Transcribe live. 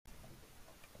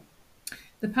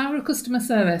The power of customer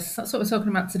service. That's what we're talking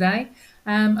about today.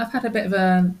 I've had a bit of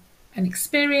an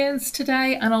experience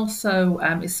today, and also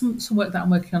it's some work that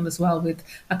I'm working on as well with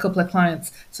a couple of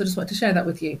clients. So I just wanted to share that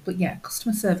with you. But yeah,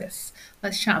 customer service.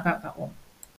 Let's chat about that one.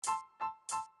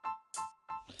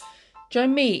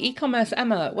 Join me, e-commerce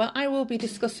Emma, where I will be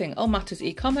discussing all matters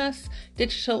e-commerce,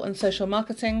 digital and social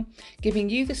marketing, giving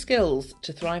you the skills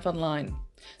to thrive online.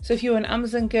 So if you're an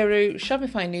Amazon guru,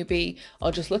 Shopify newbie,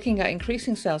 or just looking at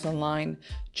increasing sales online,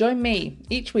 join me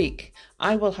each week.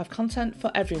 I will have content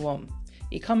for everyone.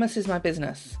 E-commerce is my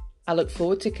business. I look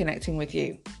forward to connecting with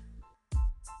you.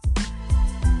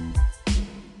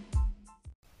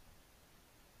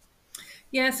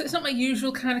 Yeah, so it's not my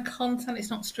usual kind of content. It's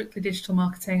not strictly digital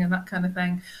marketing and that kind of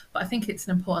thing, but I think it's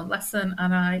an important lesson,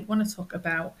 and I want to talk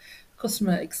about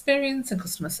customer experience and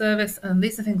customer service. And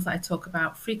these are things that I talk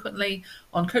about frequently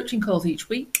on coaching calls each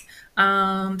week,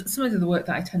 and some of the work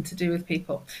that I tend to do with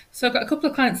people. So I've got a couple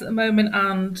of clients at the moment,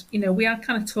 and we are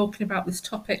kind of talking about this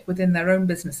topic within their own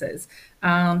businesses.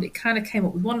 And it kind of came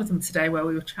up with one of them today where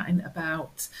we were chatting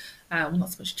about well, not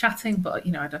so much chatting, but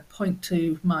I had a point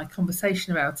to my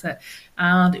conversation about it,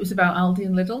 and it was about Aldi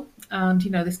and Lidl, and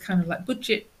this kind of like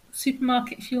budget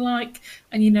supermarket, if you like,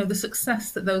 and the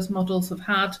success that those models have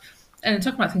had, and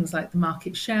talking about things like the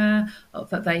market share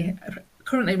that they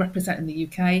currently represent in the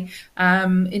UK,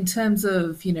 in terms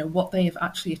of what they have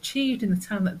actually achieved in the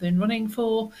time that they've been running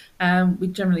for. We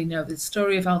generally know the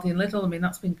story of Aldi and Lidl. I mean,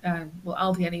 that's been well,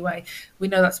 Aldi anyway. We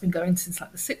know that's been going since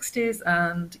like the 60s,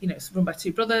 and it's run by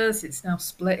two brothers. It's now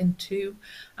split in two,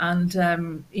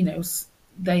 and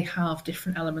they have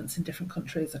different elements in different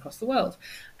countries across the world.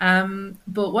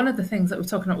 But one of the things that we're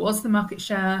talking about was the market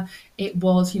share. It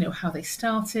was, how they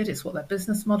started. It's what their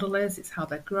business model is. It's how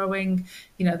they're growing.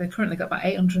 They've currently got about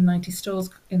 890 stores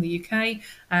in the UK,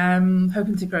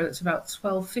 hoping to grow it to about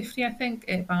 1250, I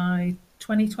think, by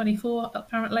 2024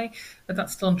 apparently, but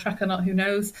that's still on track or not, who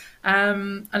knows.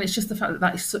 And it's just the fact that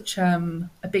that is such a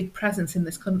big presence in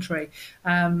this country,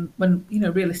 when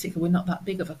realistically we're not that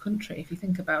big of a country if you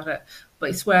think about it, but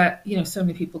it's where so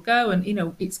many people go, and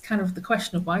it's kind of the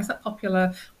question of why is that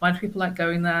popular, why do people like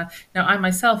going there. Now I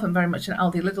myself am very much an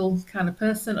Aldi Lidl kind of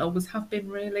person, always have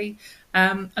been really,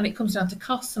 and it comes down to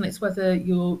costs, and it's whether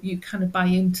you kind of buy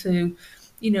into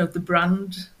the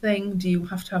brand thing. Do you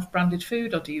have to have branded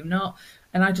food or do you not?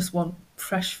 And I just want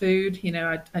fresh food.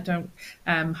 I don't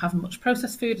have much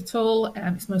processed food at all.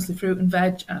 It's mostly fruit and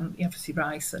veg, and obviously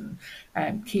rice and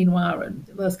quinoa and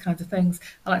those kinds of things.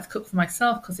 I like to cook for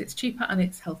myself because it's cheaper and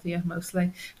it's healthier mostly.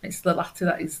 And it's the latter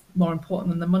that is more important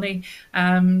than the money.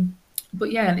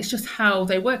 But yeah, and it's just how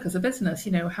they work as a business,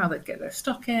 how they get their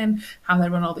stock in, how they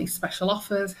run all these special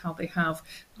offers, how they have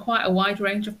quite a wide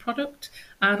range of product.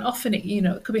 And often it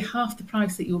could be half the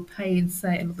price that you'll pay in,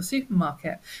 say, another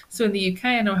supermarket. So in the UK,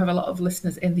 I know I have a lot of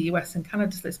listeners in the US and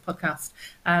Canada to this podcast.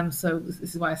 So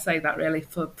this is why I say that, really,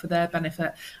 for their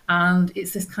benefit. And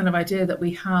it's this kind of idea that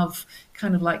we have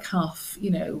kind of like half,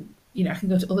 I can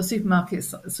go to other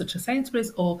supermarkets such as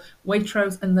Sainsbury's or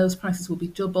Waitrose, and those prices will be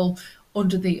double,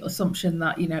 under the assumption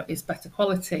that it's better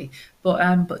quality,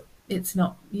 but it's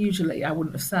not usually, I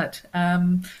wouldn't have said.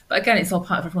 But again, it's all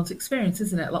part of everyone's experience,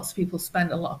 isn't it? Lots of people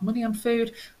spend a lot of money on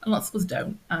food and lots of us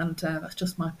don't. And that's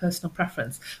just my personal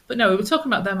preference. But no, we were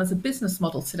talking about them as a business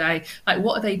model today. Like,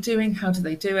 what are they doing? How do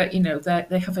they do it?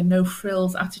 They have a no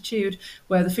frills attitude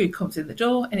where the food comes in the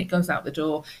door and it goes out the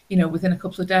door, within a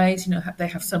couple of days. They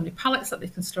have so many pallets that they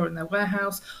can store in their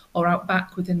warehouse or out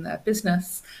back within their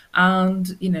business.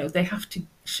 And, they have to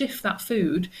shift that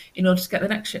food in order to get the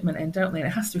next shipment in, don't they? And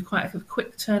it has to be quite a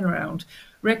quick turnaround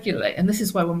regularly. And this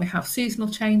is why when we have seasonal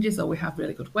changes or we have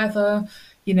really good weather,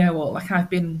 or like I've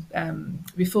been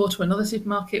before to another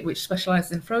supermarket which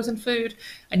specialises in frozen food,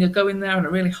 and you'll go in there on a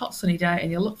really hot sunny day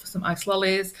and you'll look for some ice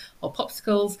lollies or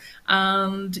popsicles,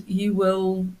 and you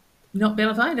will not be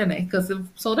able to find any because they've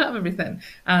sold out of everything,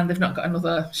 and they've not got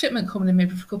another shipment coming in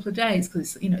maybe for a couple of days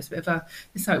because it's a bit of a,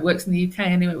 this is how it works in the UK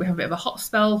anyway. We have a bit of a hot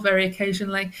spell very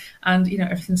occasionally, and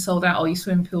everything's sold out, all your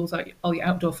swimming pools, all your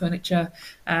outdoor furniture,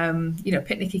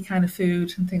 picnicky kind of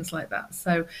food and things like that.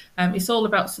 So it's all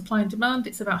about supply and demand.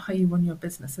 It's about how you run your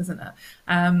business, isn't it?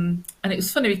 And it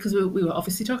was funny because we were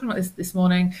obviously talking about this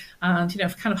morning, and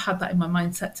I've kind of had that in my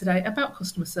mindset today about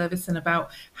customer service and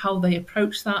about how they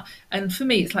approach that. And for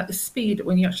me, it's like the speed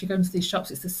when you actually go into these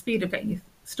shops. It's the speed of getting your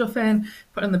stuff in,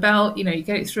 put on the belt, you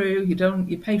get it through,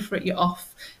 you pay for it, you're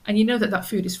off, and that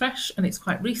food is fresh and it's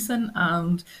quite recent,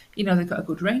 and they've got a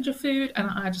good range of food, and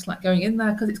I just like going in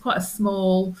there because it's quite a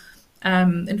small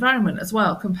environment as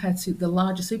well, compared to the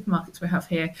larger supermarkets we have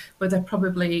here, where they're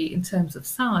probably, in terms of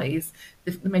size,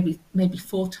 they're maybe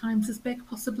 4 times as big,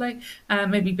 possibly,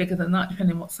 maybe bigger than that,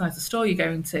 depending on what size of store you're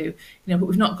going to. But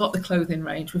we've not got the clothing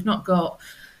range, we've not got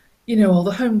all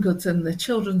the home goods and the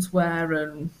children's wear,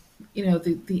 and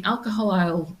the alcohol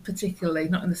aisle, particularly,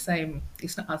 not in the same,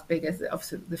 it's not as big as,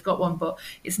 obviously they've got one, but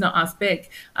it's not as big.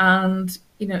 And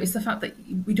it's the fact that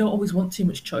we don't always want too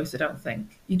much choice. I don't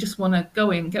think you just want to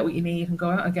go in, get what you need, and go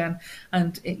out again,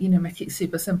 and make it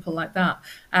super simple like that.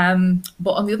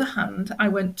 But on the other hand, I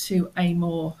went to a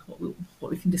more,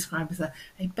 what we can describe as a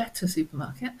better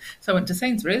supermarket. So I went to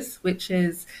Sainsbury's, which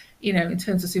is, in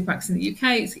terms of supermarkets in the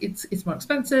UK, it's more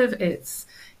expensive. It's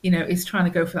trying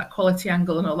to go for that quality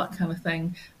angle and all that kind of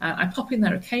thing. I pop in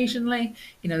there occasionally.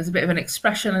 There's a bit of an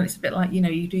expression, and it's a bit like,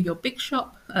 you do your big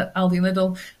shop at Aldi and Lidl,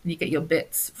 and you get your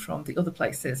bits from the other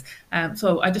places.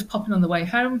 So I just pop in on the way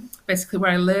home. Basically,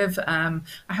 where I live, I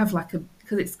have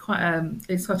because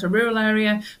it's quite a rural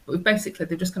area, but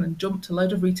they've just kind of jumped a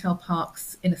load of retail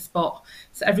parks in a spot,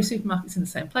 so every supermarket's in the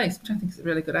same place, which I think is a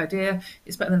really good idea.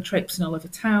 It's better than traipsing all over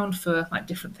town for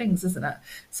different things, isn't it?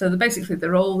 So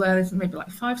they're all there. There's maybe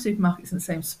 5 supermarkets in the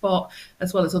same spot,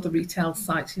 as well as other retail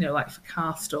sites, like for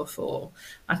car stuff, or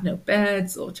I don't know,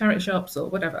 beds or charity shops or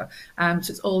whatever. So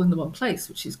it's all in the one place,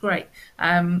 which is great.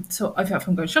 So if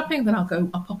I'm going shopping, then I'll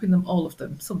pop in all of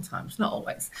them sometimes, not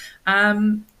always.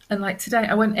 And today,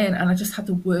 I went in and I just had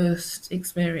the worst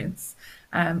experience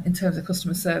in terms of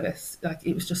customer service.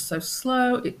 It was just so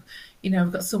slow.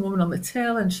 We've got some woman on the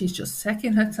till, and she's just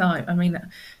taking her time. I mean,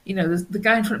 the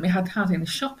guy in front of me had in his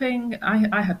shopping.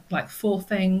 I had 4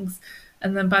 things.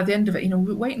 And then by the end of it, we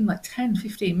were waiting 10,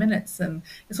 15 minutes. And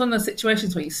it's one of those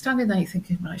situations where you're standing there, you're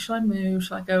thinking, right, shall I move?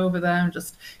 Shall I go over there and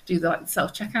just do the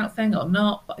self-checkout thing or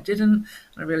not? But I didn't. And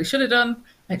I really should have done.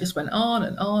 It just went on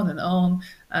and on and on.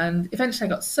 And eventually I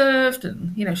got served,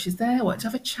 and, she's there. I wanted to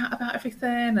have a chat about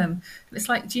everything. And it's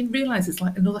do you realise it's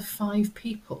another 5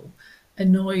 people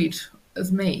annoyed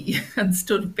as me and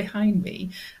stood behind me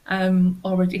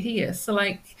already here. So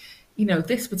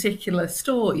this particular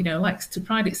store, likes to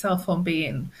pride itself on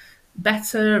being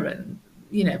better and,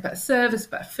 better service,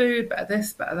 better food, better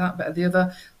this, better that, better the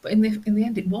other. But in the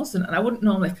end, it wasn't. And I wouldn't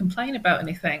normally complain about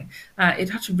anything. It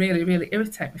had to really, really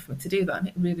irritate me for me to do that. And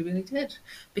it really, really did.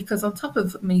 Because on top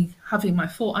of me having my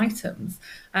 4 items,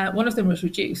 one of them was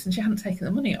reduced and she hadn't taken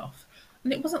the money off.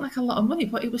 And it wasn't a lot of money,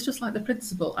 but it was just the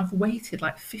principle. I've waited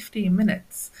 15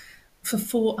 minutes for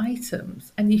 4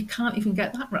 items, and you can't even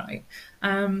get that right.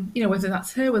 Whether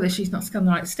that's her, whether she's not scanned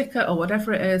the right sticker or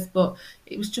whatever it is, but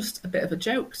it was just a bit of a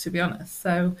joke, to be honest.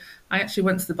 So I actually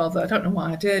went to the bother. I don't know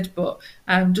why I did, but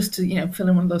just to fill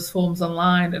in one of those forms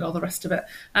online and all the rest of it.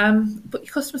 But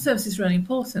customer service is really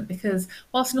important, because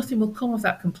whilst nothing will come of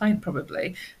that complaint,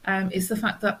 probably, it's the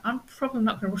fact that I'm probably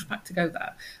not going to rush back to go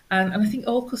there. And I think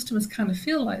all customers kind of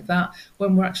feel like that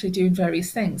when we're actually doing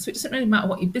various things. So it doesn't really matter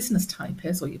what your business type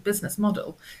is or your business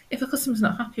model. If a customer's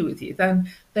not happy with you, then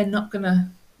they're not going to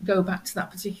go back to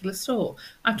that particular store.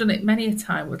 I've done it many a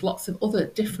time with lots of other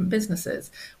different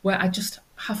businesses where I just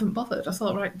haven't bothered. I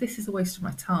thought, right, this is a waste of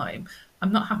my time.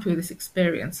 I'm not happy with this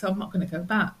experience, so I'm not going to go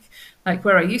back.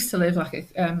 Where I used to live,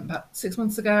 about 6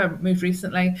 months ago, I moved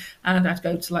recently, and I'd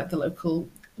go to the local,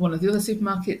 one of the other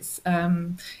supermarkets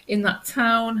in that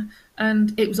town,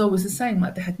 and it was always the same.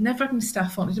 They had never had any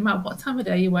staff on. It didn't matter what time of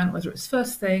day you went, whether it was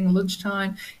first thing,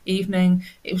 lunchtime, evening.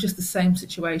 It was just the same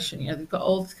situation. They've got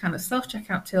all the kind of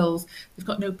self-checkout tills. They've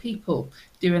got no people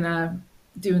doing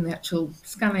the actual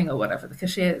scanning or whatever, the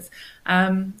cashiers.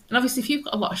 And obviously, if you've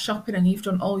got a lot of shopping and you've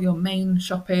done all your main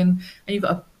shopping and you've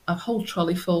got a whole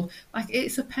trolley full,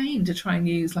 it's a pain to try and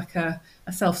use a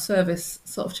self-service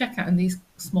sort of checkout in these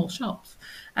small shops.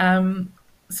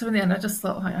 So in the end, I just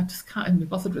thought, I just can't even be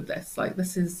bothered with this.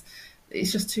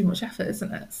 It's just too much effort,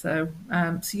 isn't it? So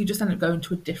you just end up going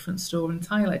to a different store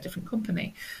entirely, a different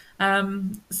company.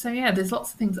 So yeah, there's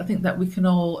lots of things I think that we can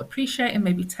all appreciate and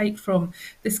maybe take from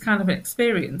this kind of an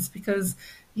experience, because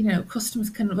customers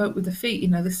can vote with their feet.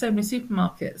 There's so many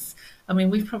supermarkets. I mean,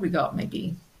 we've probably got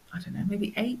maybe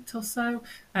 8 or so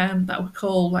that we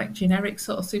call generic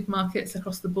sort of supermarkets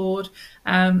across the board,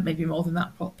 maybe more than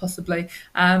that possibly.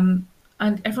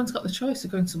 And everyone's got the choice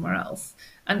of going somewhere else.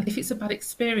 And if it's a bad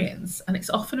experience, and it's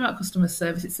often about customer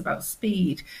service, it's about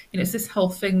speed. It's this whole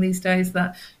thing these days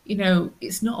that,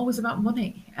 it's not always about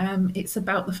money. It's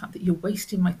about the fact that you're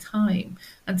wasting my time.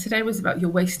 And today was about you're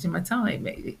wasting my time.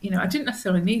 I didn't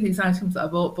necessarily need these items that I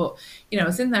bought, but, I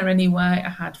was in there anyway. I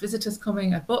had visitors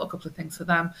coming. I bought a couple of things for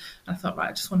them. And I thought, right,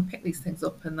 I just want to pick these things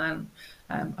up, and then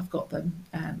I've got them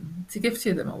to give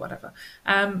to them or whatever.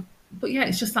 But yeah,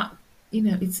 it's just that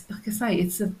it's like I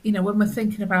say, when we're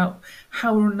thinking about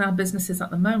how we're running our businesses at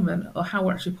the moment or how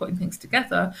we're actually putting things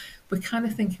together, we're kind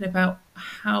of thinking about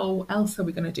how else are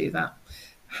we going to do that?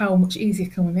 How much easier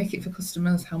can we make it for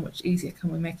customers? How much easier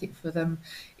can we make it for them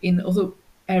in other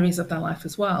areas of their life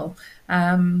as well?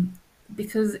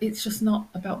 Because it's just not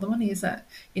about the money, is it?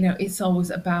 It's always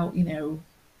about,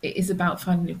 it is about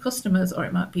finding new customers, or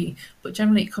it might be, but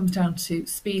generally it comes down to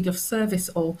speed of service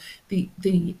or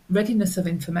the readiness of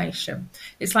information.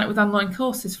 It's like with online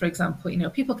courses, for example.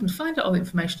 People can find out all the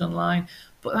information online,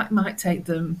 but that might take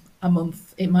them a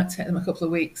month. It might take them a couple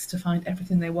of weeks to find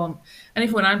everything they want. And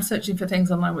even when I'm searching for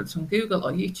things online, whether it's on Google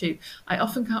or YouTube, I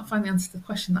often can't find the answer to the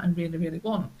question that I really, really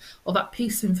want, or that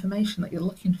piece of information that you're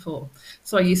looking for.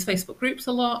 So I use Facebook groups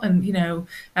a lot, and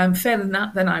failing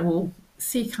that, then I will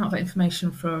seek out that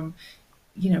information from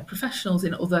professionals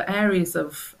in other areas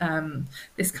of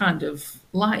this kind of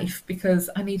life, because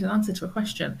I need an answer to a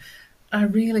question. I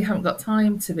really haven't got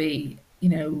time to be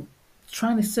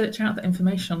trying to search out that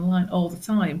information online all the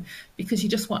time, because you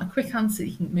just want a quick answer,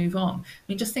 you can move on.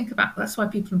 Just think about, that's why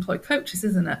people employ coaches,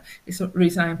 isn't it? It's the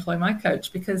reason I employ my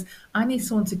coach, because I need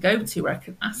someone to go to where I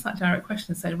can ask that direct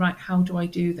question and say, right, how do I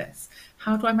do this?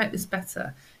 How do I make this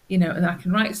better? And I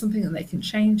can write something and they can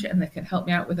change it and they can help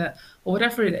me out with it, or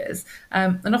whatever it is.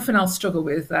 And often I'll struggle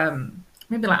with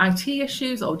maybe like IT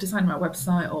issues or designing my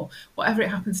website or whatever it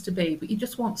happens to be, but you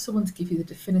just want someone to give you the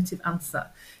definitive answer.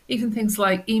 Even things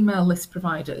like email list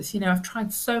providers. I've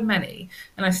tried so many,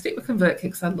 and I stick with ConvertKit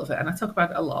because I love it and I talk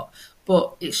about it a lot,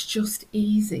 but it's just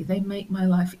easy. They make my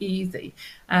life easy.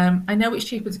 I know it's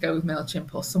cheaper to go with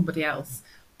MailChimp or somebody else,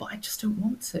 but I just don't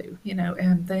want to,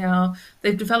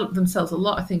 they've developed themselves a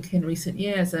lot, I think, in recent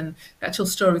years. And the actual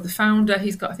story of the founder, I think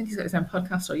he's got his own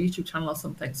podcast or YouTube channel or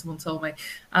something, someone told me.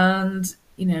 And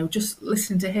just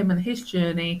listening to him and his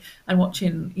journey and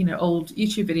watching, old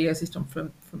YouTube videos he's done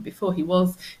from before he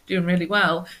was doing really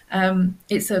well.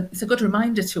 It's a good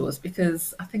reminder to us,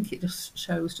 because I think it just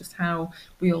shows just how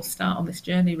we all start on this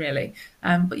journey, really.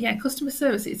 But yeah, customer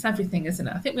service, it's everything, isn't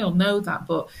it? I think we all know that,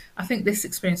 but I think this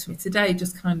experience for me today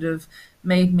just kind of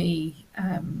made me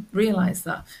realise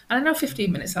that. And I know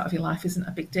 15 minutes out of your life isn't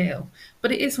a big deal,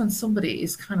 but it is when somebody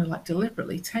is kind of like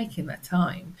deliberately taking their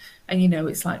time. And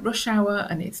it's like rush hour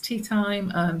and it's tea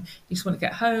time and you just want to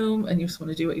get home and you just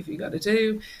want to do what you've got to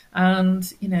do.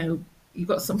 And, you've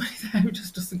got somebody there who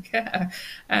just doesn't care.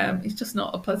 It's just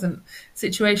not a pleasant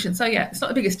situation. So yeah, it's not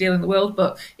the biggest deal in the world,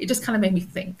 but it just kind of made me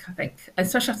think, I think,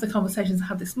 especially after the conversations I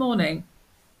had this morning,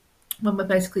 when we're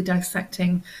basically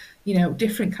dissecting,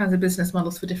 different kinds of business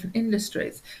models for different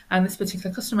industries. And this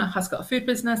particular customer has got a food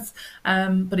business,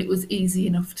 but it was easy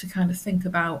enough to kind of think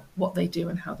about what they do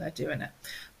and how they're doing it.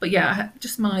 But yeah,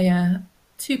 just my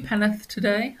two penneth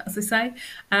today, as they say.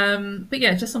 But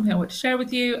yeah, just something I want to share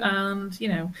with you. And,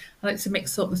 I like to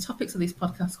mix up the topics of these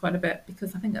podcasts quite a bit,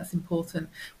 because I think that's important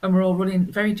when we're all running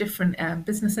very different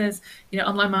businesses.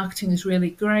 Online marketing is really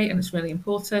great and it's really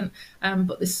important,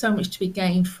 but there's so much to be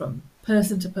gained from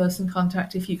person-to-person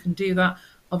contact if you can do that.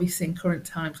 Obviously, in current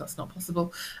times, that's not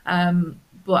possible.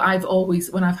 But I've always,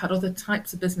 when I've had other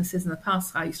types of businesses in the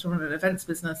past, I used to run an events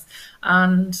business,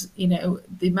 and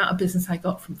the amount of business I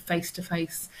got from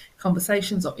face-to-face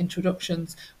conversations or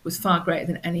introductions was far greater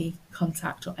than any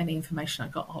contact or any information I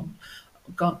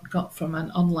got from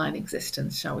an online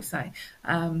existence, shall we say.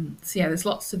 So yeah, there's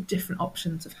lots of different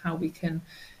options of how we can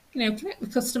connect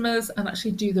with customers and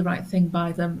actually do the right thing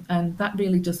by them. And that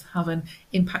really does have an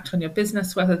impact on your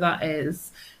business, whether that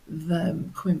is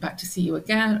them coming back to see you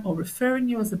again or referring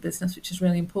you as a business, which is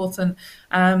really important.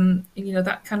 And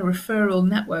that kind of referral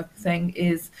network thing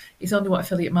is only what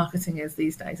affiliate marketing is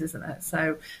these days, isn't it?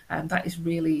 So that is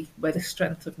really where the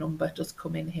strength of number does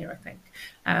come in here, I think.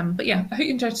 But yeah, I hope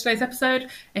you enjoyed today's episode.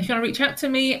 If you want to reach out to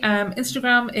me,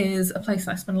 Instagram is a place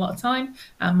I spend a lot of time.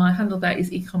 My handle there is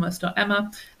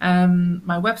ecommerce.emma.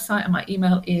 My website and my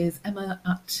email is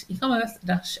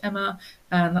emma@ecommerce-emma,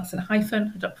 and that's in a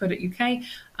hyphen.co.uk.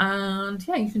 And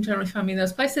yeah, you can generally find me in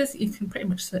those places. You can pretty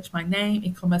much search my name,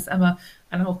 e-commerce Emma,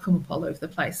 and I'll come up all over the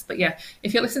place. But yeah,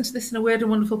 if you're listening to this in a weird and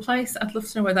wonderful place, I'd love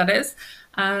to know where that is.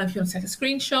 And if you want to take a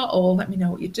screenshot or let me know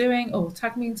what you're doing or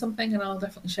tag me in something, and I'll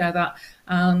definitely share that.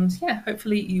 And yeah,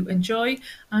 hopefully you enjoy,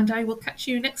 and I will catch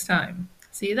you next time.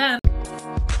 See you then.